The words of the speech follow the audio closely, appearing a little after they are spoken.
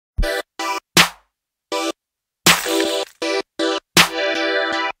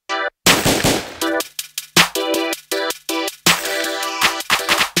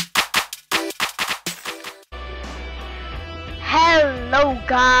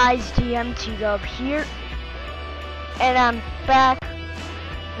guys, DMT Dub here, and I'm back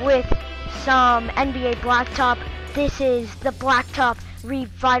with some NBA Blacktop. This is the Blacktop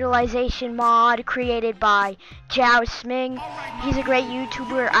Revitalization mod created by JaoSming's. He's a great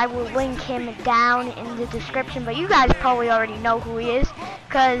YouTuber. I will link him down in the description, but you guys probably already know who he is,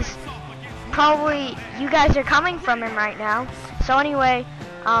 because probably you guys are coming from him right now. So anyway,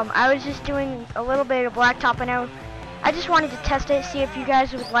 I was just doing a little bit of Blacktop, and I just wanted to test it, see if you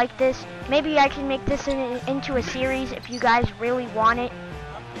guys would like this. Maybe I can make this into a series if you guys really want it.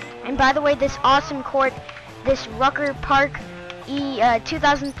 And by the way, this awesome court, this Rucker Park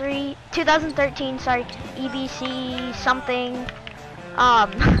 2013, EBC something,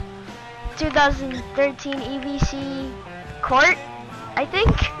 2013 EBC court, I think.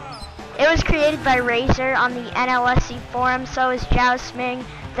 It was created by Razor on the NLSC forum, so is JaoSming's.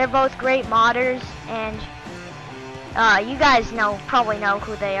 They're both great modders, and you guys probably know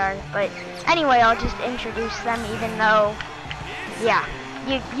who they are, but anyway, I'll just introduce them, even though, yeah,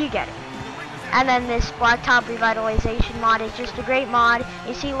 you get it. And then this Blacktop Revitalization mod is just a great mod.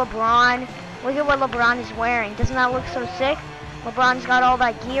 You see LeBron, look at what LeBron is wearing. Doesn't that look so sick? LeBron's got all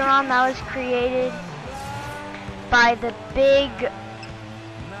that gear on. That was created by the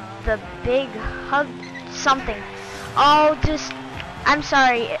big hug something. Oh, I'm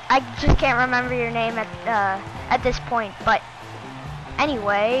sorry, I just can't remember your name at this point, but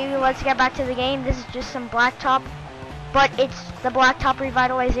anyway, let's get back to the game. This is just some Blacktop, but it's the Blacktop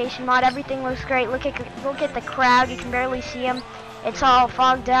Revitalization mod. Everything looks great. Look at the crowd. You can barely see them. It's all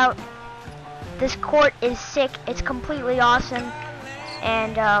fogged out. This court is sick. It's completely awesome,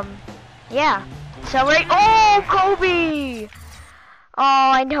 and yeah. So oh, Kobe!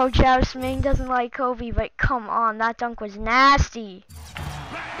 Oh, I know JaoSming's doesn't like Kobe, but come on, that dunk was nasty.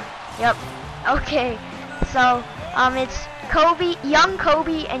 Yep. Okay. So, it's young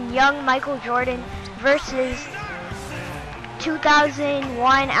Kobe and young Michael Jordan versus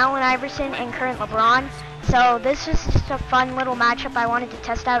 2001 Allen Iverson and current LeBron. So this is just a fun little matchup I wanted to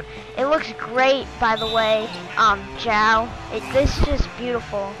test out. It looks great, by the way, Jao. This is just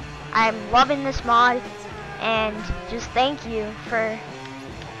beautiful. I'm loving this mod, and just thank you for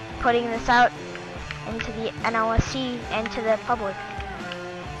putting this out into the NLSC and to the public.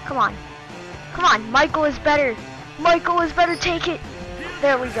 Come on. Come on, Michael is better. Michael is better, take it.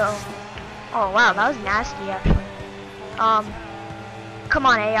 There we go. Oh wow, that was nasty actually. Come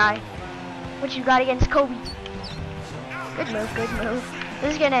on AI. What you got against Kobe? Good move, good move.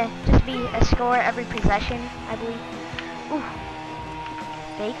 This is gonna just be a score every possession, I believe. Ooh.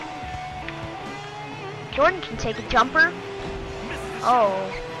 Fake. Jordan can take a jumper. Oh,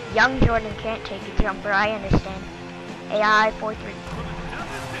 young Jordan can't take a jumper, I understand. AI 4-3.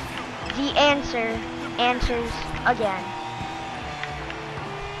 The answers again.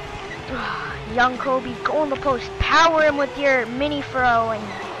 Young Kobe, go in the post. Power him with your mini throw and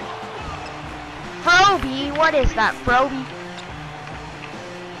Froby. What is that, Froby?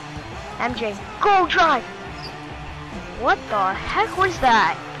 MJ, go drive. What the heck was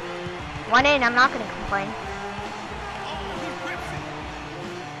that? One in, I'm not gonna complain.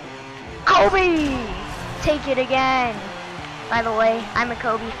 Kobe! Take it again. By the way, I'm a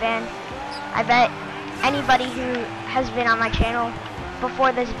Kobe fan. I bet anybody who has been on my channel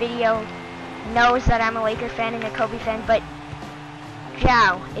before this video knows that I'm a Laker fan and a Kobe fan, but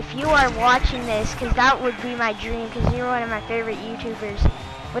Jao, if you are watching this, because that would be my dream, because you're one of my favorite YouTubers,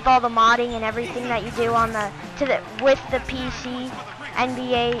 with all the modding and everything that you do on with the PC,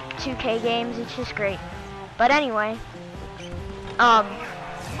 NBA 2K games, it's just great. But anyway, Jao,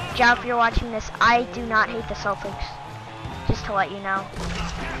 if you're watching this, I do not hate the Celtics, just to let you know.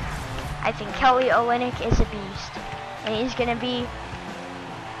 I think Kelly Olynyk is a beast, and he's gonna be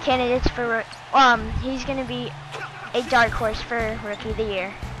candidates for he's gonna be a dark horse for Rookie of the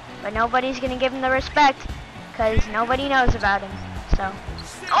Year, but nobody's gonna give him the respect because nobody knows about him. So,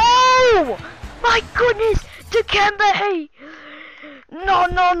 oh my goodness, Dikembe! No,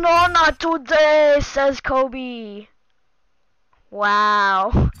 not today, says Kobe.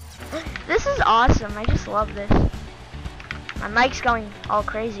 Wow, this is awesome. I just love this. My mic's going all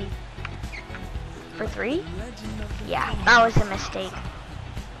crazy. For 3? Yeah, that was a mistake.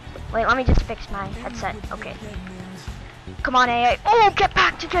 Wait, let me just fix my headset. Okay. Come on, AI. Oh, get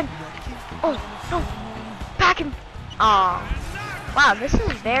back to Jen. Oh, no. Back him. Oh. Wow, this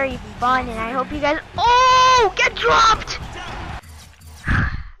is very fun, and I hope you guys... Oh, get dropped!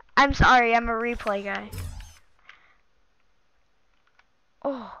 I'm sorry, I'm a replay guy.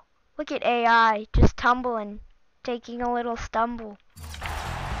 Oh, look at AI just tumbling, taking a little stumble.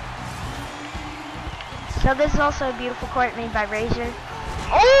 So this is also a beautiful court made by Razor.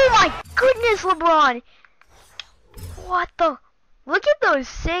 Oh my goodness, LeBron! What the? Look at those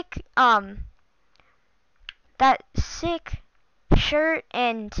sick, that sick shirt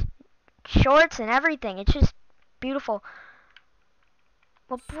and shorts and everything. It's just beautiful.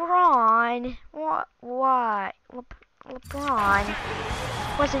 LeBron, what? Why? LeBron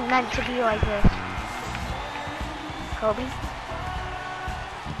wasn't meant to be like this. Kobe,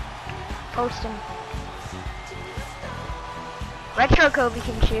 post him. Retro Kobe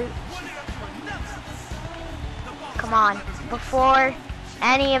can shoot. Come on, before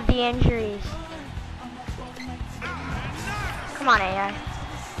any of the injuries. Come on, AI.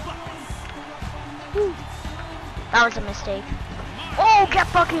 Woo. That was a mistake. Oh,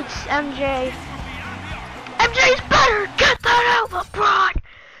 get buckets, MJ. MJ's better. Get that out, LeBron.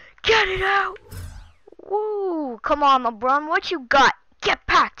 Get it out. Woo. Come on, LeBron. What you got? Get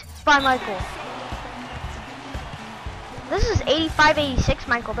packed by Michael. This is 85-86,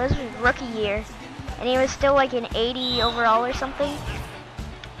 Michael. This was rookie year. And he was still like an 80 overall or something.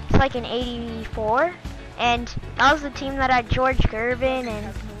 It's like an 84. And that was the team that had George Gervin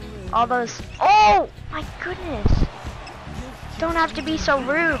and all those. Oh, my goodness. Don't have to be so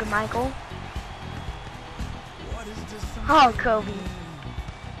rude, Michael. Oh, Kobe.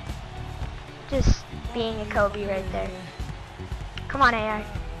 Just being a Kobe right there. Come on, AI.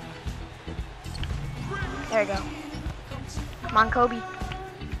 There we go. Come on, Kobe.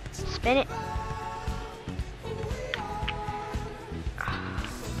 Spin it.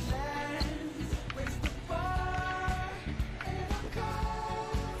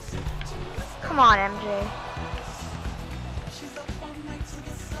 Come on, MJ.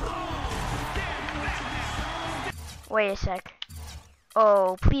 Wait a sec.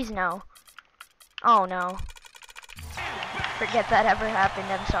 Oh, please no. Oh no. Forget that ever happened,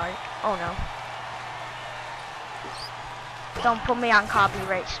 I'm sorry. Oh no. Don't put me on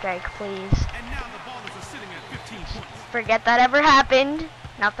copyright strike, please. Forget that ever happened.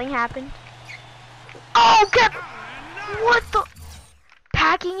 Nothing happened. Oh, get... What the...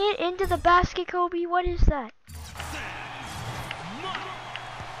 Packing it into the basket, Kobe? What is that?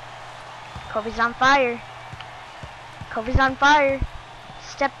 Kobe's on fire. Kobe's on fire.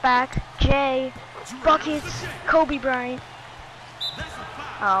 Step back. Jay. Buckets. Kobe Bryant.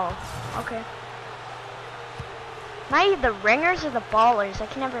 Oh, okay. Am I the ringers or the ballers? I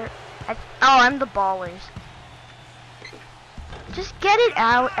can never... oh, I'm the ballers. Just get it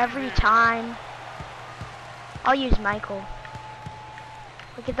out every time. I'll use Michael.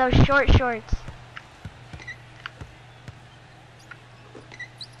 Look at those short shorts.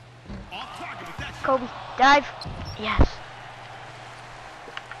 Kobe, dive. Yes.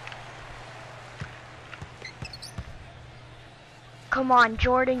 Come on,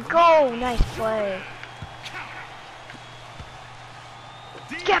 Jordan, go. Nice play.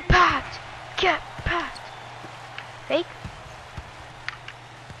 Get packed. Get packed. Fake.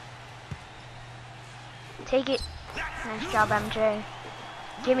 Take it. Nice job, MJ.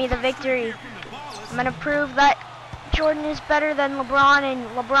 Give me the victory. I'm gonna prove that Jordan is better than LeBron, and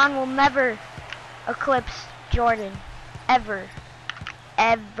LeBron will never eclipse Jordan. Ever.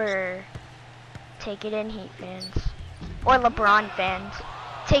 Ever. Take it in, Heat fans. Or LeBron fans.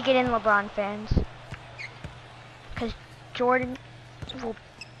 Take it in, LeBron fans. Because Jordan will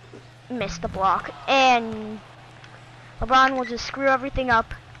miss the block. And LeBron will just screw everything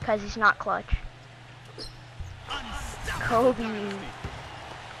up because he's not clutch. Kobe.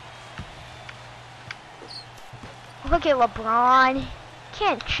 Look at LeBron.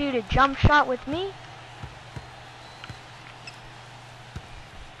 Can't shoot a jump shot with me.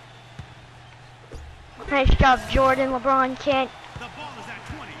 Nice job, Jordan. LeBron can't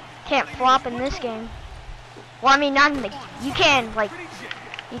flop in this game. Well, I mean, not in the... You can, like...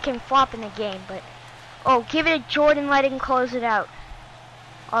 You can flop in the game, but... Oh, give it to Jordan. Let him close it out.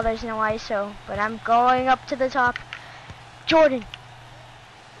 Oh, there's no ISO. But I'm going up to the top. Jordan.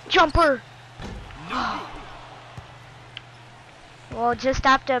 Jumper. We'll just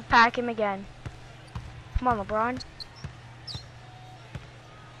have to pack him again. Come on, LeBron.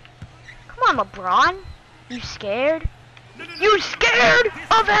 Come on, LeBron. You scared? You scared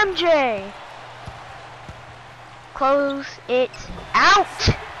of MJ? Close it out.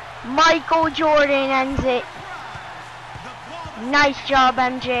 Michael Jordan ends it. Nice job,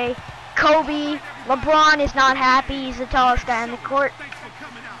 MJ. Kobe, LeBron is not happy. He's the tallest guy on the court.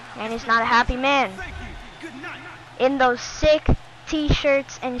 And he's not a happy man. In those sick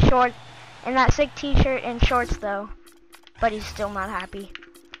t-shirts and shorts. In that sick t-shirt and shorts, though. But he's still not happy.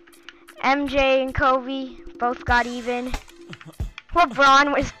 MJ and Kobe both got even.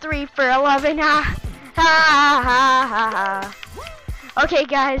 LeBron was 3 for 11. Ha ha ha ha ha. Okay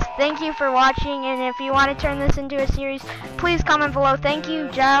guys, thank you for watching, and if you want to turn this into a series, please comment below. Thank you,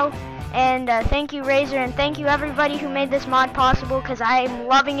 Joe, and thank you, Razor, and thank you everybody who made this mod possible, because I'm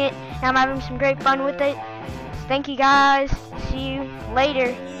loving it, and I'm having some great fun with it. So thank you guys. See you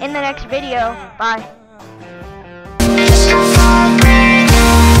later in the next video. Bye.